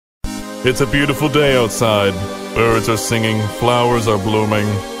It's a beautiful day outside. Birds are singing, flowers are blooming.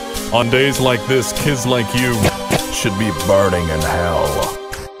 On days like this, kids like you should be burning in hell.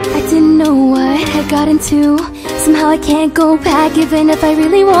 I didn't know what I got into. Somehow I can't go back even if I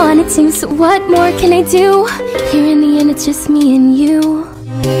really wanted to. So what more can I do? Here in the end it's just me and you.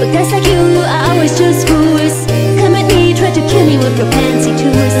 But guys like you are always just fools. Come at me, try to kill me with your fancy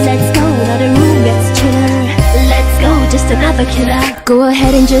tours. Let's go, not a room, let's chill. Let's go, just another killer. Go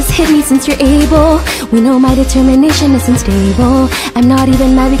ahead and just hit me since you're able. We know my determination isn't stable. I'm not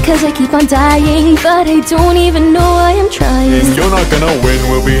even mad because I keep on dying, but I don't even know I am trying. And you're not gonna win,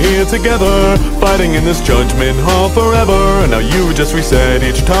 we'll be here together, fighting in this judgment hall forever. Now you just reset,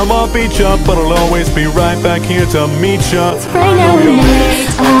 each time I'll beat ya, but I'll always be right back here to meet ya. Right now we're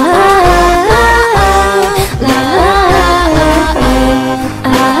late.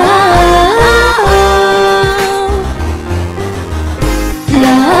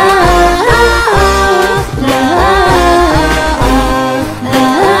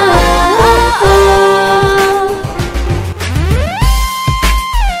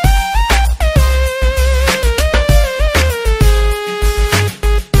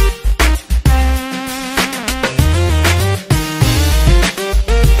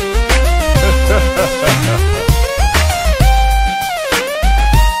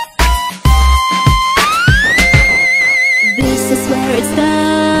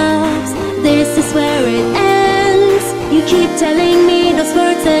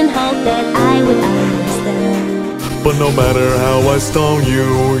 But no matter how I stall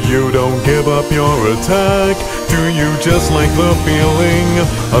you, you don't give up your attack. Do you just like the feeling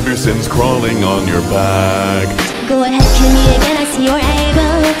of your sins crawling on your back? Go ahead, kill me again, I see you're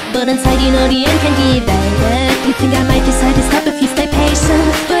able. But inside you know the end can be evaded. You think I might decide to stop if you stay patient,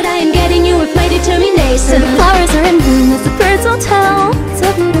 but I am getting you with my determination. The flowers are in bloom as the birds will tell. It's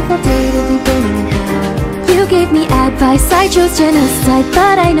a beautiful day to be burning in hell. You gave me advice, I chose genocide,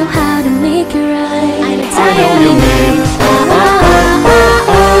 but I know how to make it right. I'm tired of